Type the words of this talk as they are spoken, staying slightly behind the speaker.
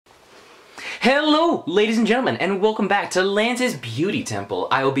Hello, ladies and gentlemen, and welcome back to Lance's Beauty Temple.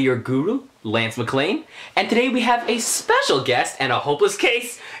 I will be your guru, Lance McLean, and today we have a special guest and a hopeless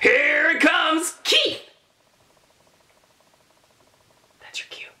case. Here it comes, Keith! That's your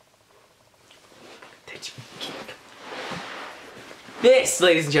cue. That's your cue. This,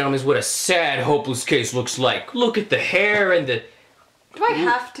 ladies and gentlemen, is what a sad, hopeless case looks like. Look at the hair and the... Do I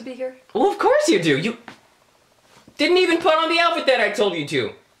have to be here? Well, of course you do. You didn't even put on the outfit that I told you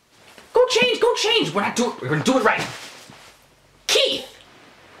to. Go change. We're gonna do it right. Keith!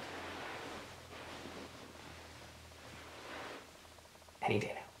 Any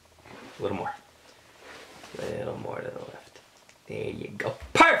day now. A little more. A little more to the left. There you go.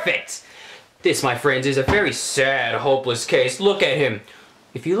 Perfect! This, my friends, is a very sad, hopeless case. Look at him.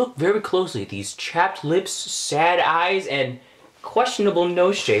 If you look very closely, these chapped lips, sad eyes, and questionable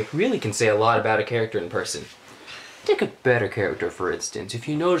nose shape really can say a lot about a character in person. Take a better character, for instance. If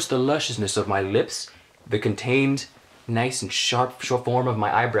you notice the lusciousness of my lips, the contained, nice and sharp form of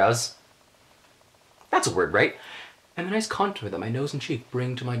my eyebrows. That's a word, right? And the nice contour that my nose and cheek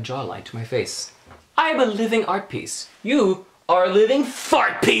bring to my jawline, to my face. I am a living art piece. You are a living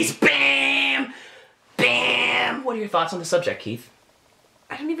fart piece. Bam! Bam! What are your thoughts on the subject, Keith?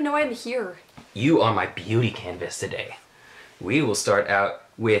 I don't even know why I'm here. You are my beauty canvas today. We will start out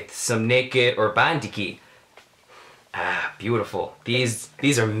with some naked or bandiki. Ah, beautiful. These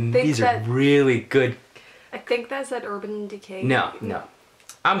are really good. I think that's that Urban Decay. No.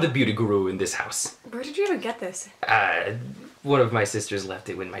 I'm the beauty guru in this house. Where did you even get this? One of my sisters left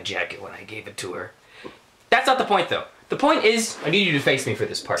it in my jacket when I gave it to her. That's not the point, though. The point is, I need you to face me for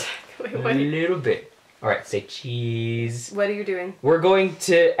this part. Wait, a little bit. All right, say cheese. What are you doing? We're going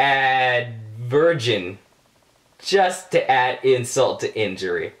to add virgin, just to add insult to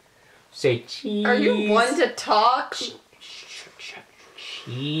injury. Say cheese. Are you one to talk?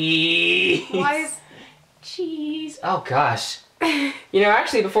 Cheese. Why is... Cheese. Oh, gosh. You know,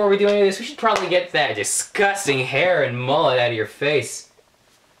 actually, before we do any of this, we should probably get that disgusting hair and mullet out of your face.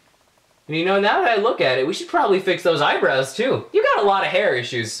 And you know, now that I look at it, we should probably fix those eyebrows, too. You got a lot of hair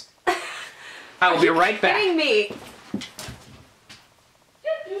issues. I will be right back. Kidding me?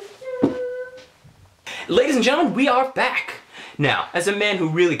 Ladies and gentlemen, we are back. Now, as a man who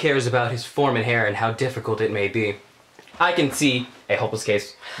really cares about his form and hair and how difficult it may be, I can see a hopeless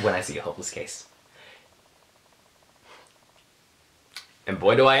case when I see a hopeless case. And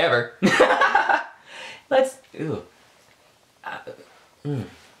boy, do I ever.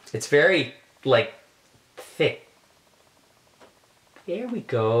 It's very, like, thick. There we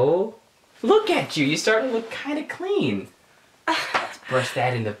go. Look at you. You start to look kind of clean. Let's brush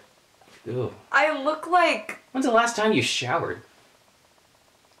that in the... Ooh. I look like... When's the last time you showered?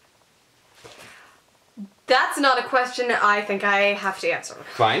 That's not a question I think I have to answer.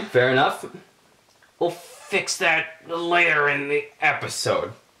 Fine, fair enough. We'll fix that later in the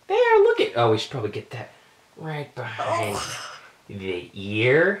episode. There, look at... Oh, we should probably get that right behind the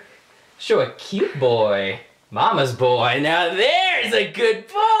ear. Show a cute boy. Mama's boy. Now there's a good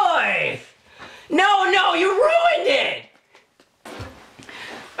boy. No, you ruined it.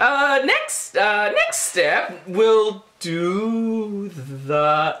 Next step, we'll do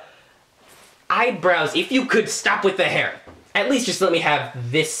the eyebrows. If you could stop with the hair. At least just let me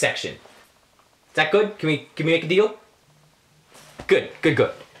have this section. Is that good? Can we make a deal? Good.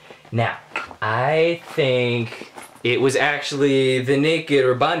 Now, I think it was actually the naked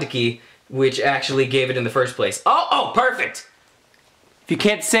or bandiki which actually gave it in the first place. Oh, perfect! If you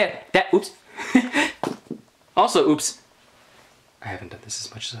can't say it, that, oops. Also, oops. I haven't done this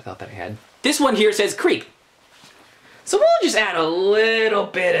as much as I thought that I had. This one here says creep. So we'll just add a little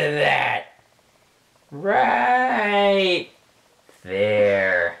bit of that. Right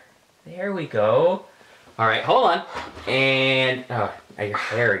there. There we go. All right, hold on. And, your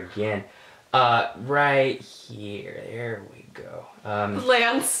hair again. Right here. There we go.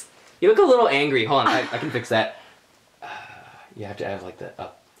 Lance. You look a little angry. Hold on, I can fix that. You have to have like the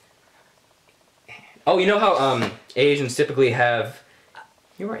up. Oh, you know how Asians typically have...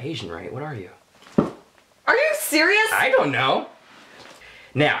 You are Asian, right? What are you? Are you serious? I don't know.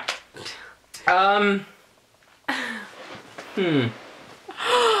 Now, I'm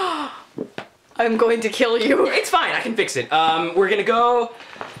going to kill you. It's fine, I can fix it. We're gonna go...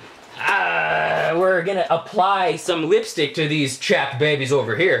 we're gonna apply some lipstick to these chapped babies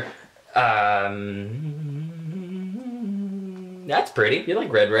over here. That's pretty. You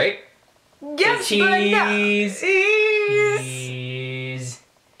like red, right? Yes, cheese. Cheese.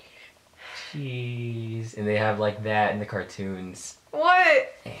 Cheese. And they have like that in the cartoons.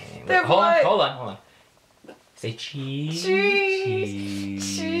 What? And hold on. Say cheese.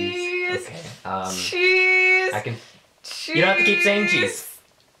 Cheese. Okay. Cheese. I can. Cheese. You don't have to keep saying cheese.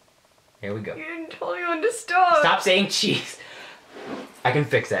 Here we go. You didn't tell me when to stop. Stop saying cheese. I can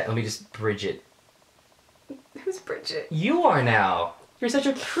fix that. Let me just bridge it. Who's Bridget? You are now. You're such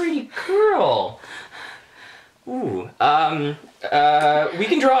a pretty girl. Ooh. We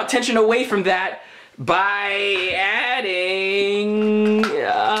can draw attention away from that by adding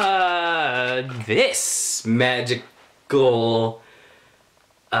this magical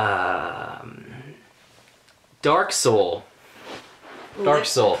Dark Soul. Dark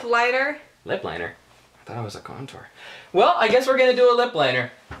Soul. Lip liner. Lip liner. I thought it was a contour. Well, I guess we're gonna do a lip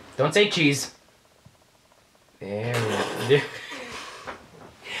liner. Don't say cheese. There we go.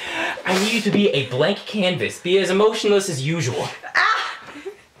 I need you to be a blank canvas. Be as emotionless as usual. Ah!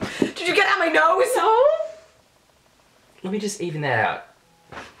 Did you get out my nose? No. Let me just even that out.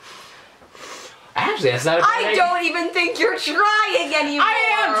 Actually, that's not a bad I idea. don't even think you're trying anymore.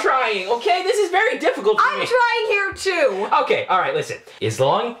 I am trying, okay? This is very difficult for me. I'm trying here too. Okay, alright, listen. As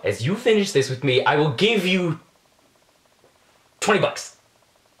long as you finish this with me, I will give you 20 bucks.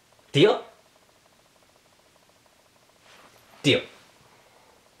 Deal? Deal.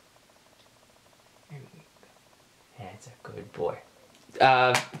 That's a good boy.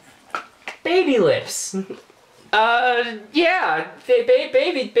 Baby lips. Yeah,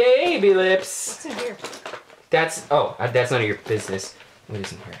 baby lips. What's in here? That's none of your business. What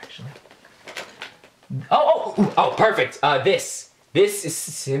is in here, actually? Oh, perfect. This is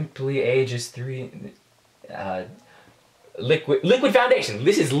simply ages 3. Liquid foundation.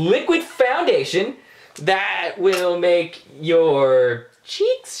 This is liquid foundation that will make your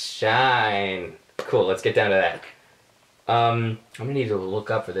cheeks shine. Cool. Let's get down to that. I'm gonna need to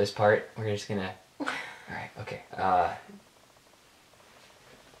look up for this part. We're just gonna. All right. Okay.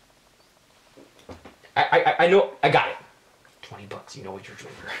 I know. I got it. 20 bucks. You know what you're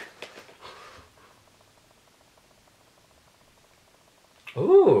doing.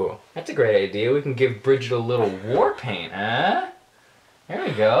 Ooh, that's a great idea. We can give Bridget a little war paint, huh? There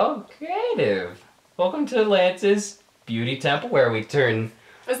we go. Creative. Welcome to Lance's Beauty Temple, where we turn...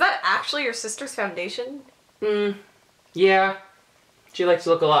 Is that actually your sister's foundation? Yeah. She likes to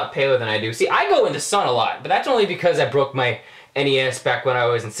look a lot paler than I do. See, I go in the sun a lot, but that's only because I broke my NES back when I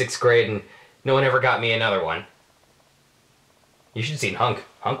was in 6th grade and no one ever got me another one. You should have seen Hunk.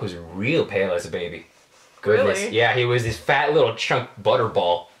 Hunk was real pale as a baby. Goodness. Really? Yeah, he was this fat little chunk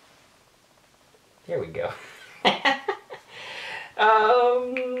butterball. There we go.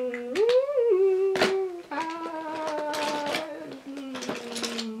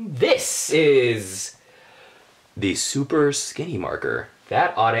 This is the Super Skinny Marker.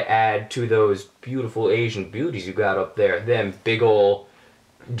 That ought to add to those beautiful Asian beauties you got up there. Them big ol'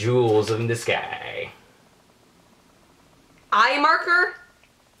 jewels in the sky. Eye marker?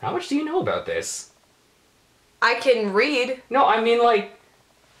 How much do you know about this? I can read. No, I mean like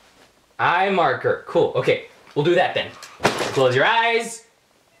eye marker. Cool. Okay, we'll do that then. Close your eyes.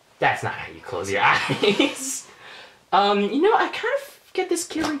 That's not how you close your eyes. You know, I kind of get this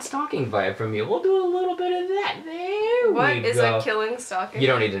killing stalking vibe from you. We'll do a little bit of that. There What we is go. a killing stalking? You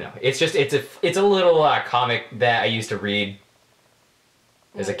don't need to know. It's just it's a little comic that I used to read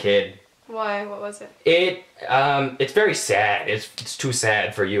as a kid. Why? What was it? It's very sad. It's too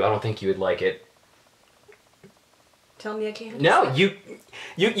sad for you. I don't think you would like it. Tell me I can't. No, you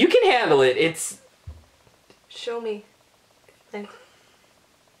can handle it. It's Show me. Then.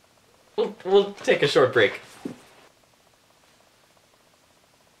 we'll take a short break.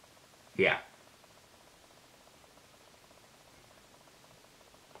 Yeah.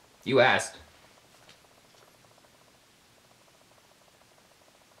 You asked.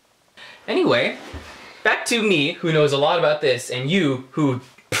 Anyway, back to me, who knows a lot about this, and you, who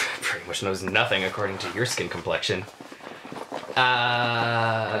pretty much knows nothing according to your skin complexion.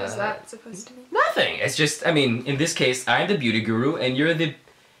 What is that supposed to mean? Nothing. It's just, I mean, in this case, I'm the beauty guru, and you're the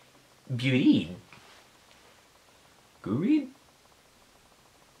beauty guru?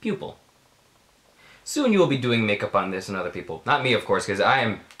 Pupil. Soon you will be doing makeup on this and other people. Not me, of course, because I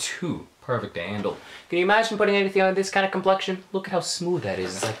am too perfect to handle. Can you imagine putting anything on this kind of complexion? Look at how smooth that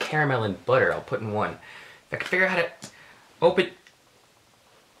is. It's like caramel and butter. I'll put in one. If I could figure out how to open...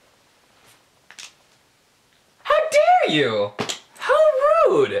 How dare you? How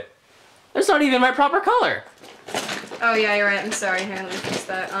rude! That's not even my proper color. Oh yeah, you're right. I'm sorry. Here, let me fix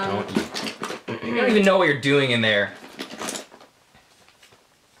that. You don't even know what you're doing in there.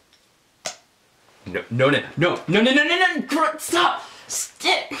 No, stop!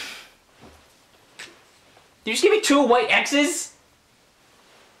 Stop! Did you just give me 2 white X's?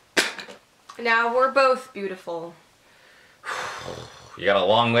 Now we're both beautiful. You got a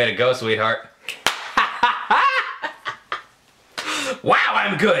long way to go, sweetheart. Now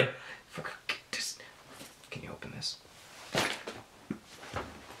I'm good. Just, can you open this?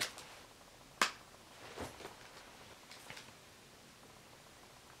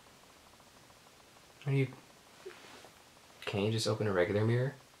 Can you just open a regular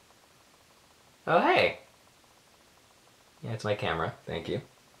mirror? Oh, hey. Yeah, it's my camera. Thank you.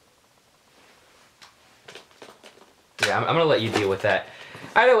 Yeah, I'm gonna let you deal with that.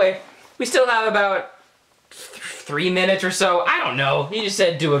 Either way, we still have about 3 minutes or so. I don't know. You just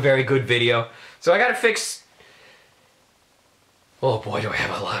said do a very good video. So I gotta fix... Oh boy, do I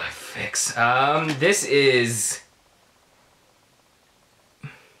have a lot to fix. This is...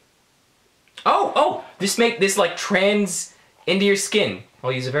 Oh! Just make this like trans into your skin.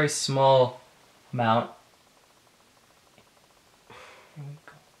 I'll use a very small amount. There we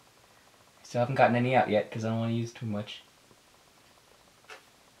go. Still haven't gotten any out yet because I don't want to use too much.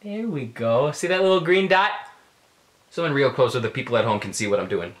 There we go. See that little green dot? Someone real close so the people at home can see what I'm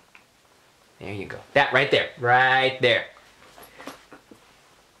doing. There you go. That right there. Right there.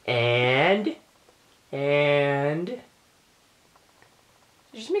 And... Did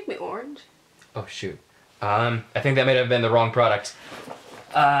you just make me orange? Oh shoot. I think that may have been the wrong product.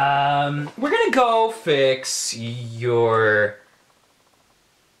 We're gonna go fix your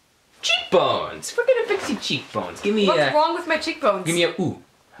cheekbones. We're gonna fix your cheekbones. Give me What's wrong with my cheekbones? Give me a ooh.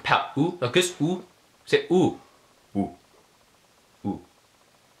 Pow. Ooh. Like this. Ooh. Say ooh. Ooh. Ooh.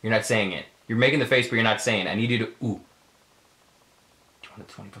 You're not saying it. You're making the face, but you're not saying it. I need you to ooh. Do you want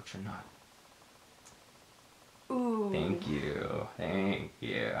the $20 or not? Ooh. Thank you. Thank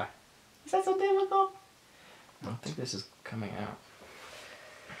you. Is that so difficult? I don't think this is coming out.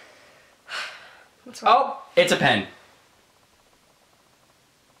 What's wrong? Oh, it's a pen.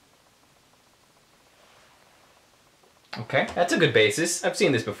 Okay, that's a good basis. I've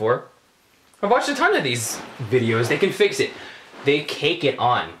seen this before. I've watched a ton of these videos. They can fix it. They cake it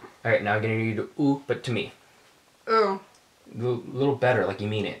on. All right, now I'm gonna need you to ooh, but to me. Ooh. A little better, like you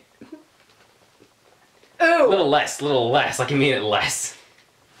mean it. Ooh. A little less, like you mean it less.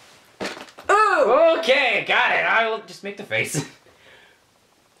 Ooh. Okay, got it. I'll just make the face.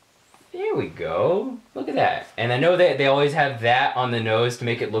 There we go. Look at that. And I know that they always have that on the nose to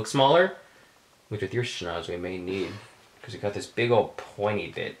make it look smaller, which with your schnoz we may need, because you got this big old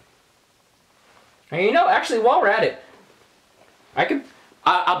pointy bit. And you know, actually, while we're at it,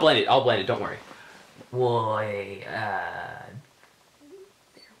 I'll blend it. I'll blend it. Don't worry. Boy, there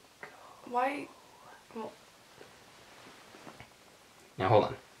we go. Why? Well. Now hold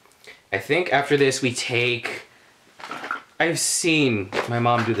on. I think after this we take... I've seen my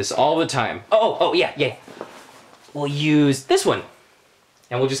mom do this all the time. Oh, yeah. We'll use this one.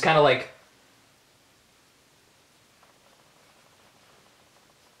 And we'll just kind of like...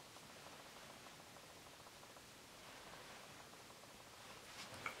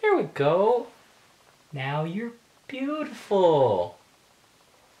 There we go. Now you're beautiful.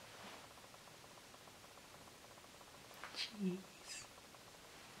 Jeez.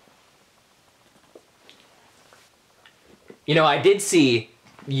 You know, I did see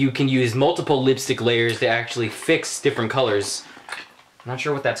you can use multiple lipstick layers to actually fix different colors. I'm not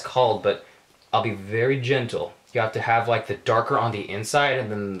sure what that's called, but I'll be very gentle. You have to have like the darker on the inside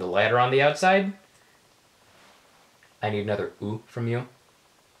and then the lighter on the outside. I need another ooh from you.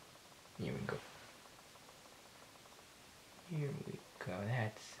 Here we go. Here we go.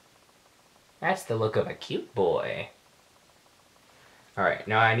 That's the look of a cute boy. All right,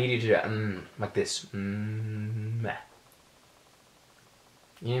 now I need you to like this.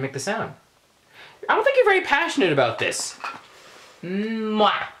 You need to make the sound. I don't think you're very passionate about this.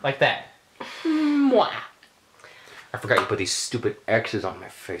 Mwah, like that. Mwah. I forgot you put these stupid X's on my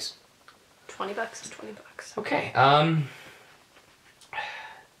face. $20 is $20. Okay.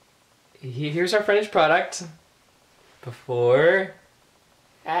 Here's our finished product. Before,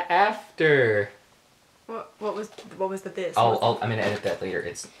 after. What was the this? I'm gonna edit that later.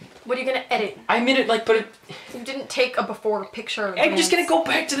 What are you gonna edit? I mean it like, but it. You didn't take a before picture. I'm just gonna go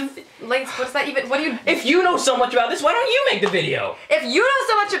back to the. Lance, what is that even? What do you? If you know so much about this, why don't you make the video? If you know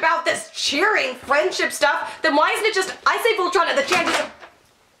so much about this cheering friendship stuff, then why isn't it just I say Voltron and the chances of...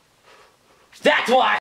 That's why.